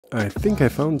I think I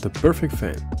found the perfect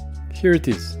fan. Here it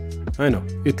is. I know,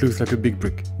 it looks like a big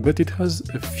brick, but it has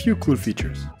a few cool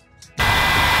features.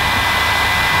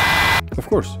 Of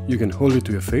course, you can hold it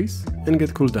to your face and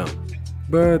get cooled down.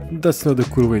 But that's not the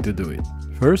cool way to do it.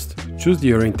 First, choose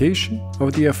the orientation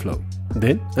of the airflow.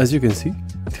 Then, as you can see,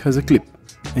 it has a clip,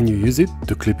 and you use it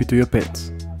to clip it to your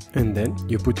pants. And then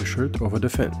you put your shirt over the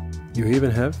fan. You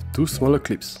even have two smaller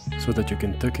clips, so that you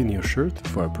can tuck in your shirt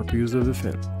for a proper use of the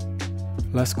fan.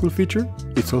 Last cool feature,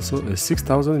 it's also a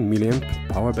 6000 mAh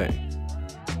power bank.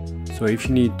 So if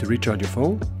you need to recharge your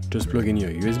phone, just plug in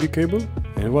your USB cable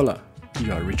and voila,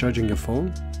 you are recharging your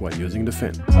phone while using the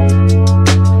fan.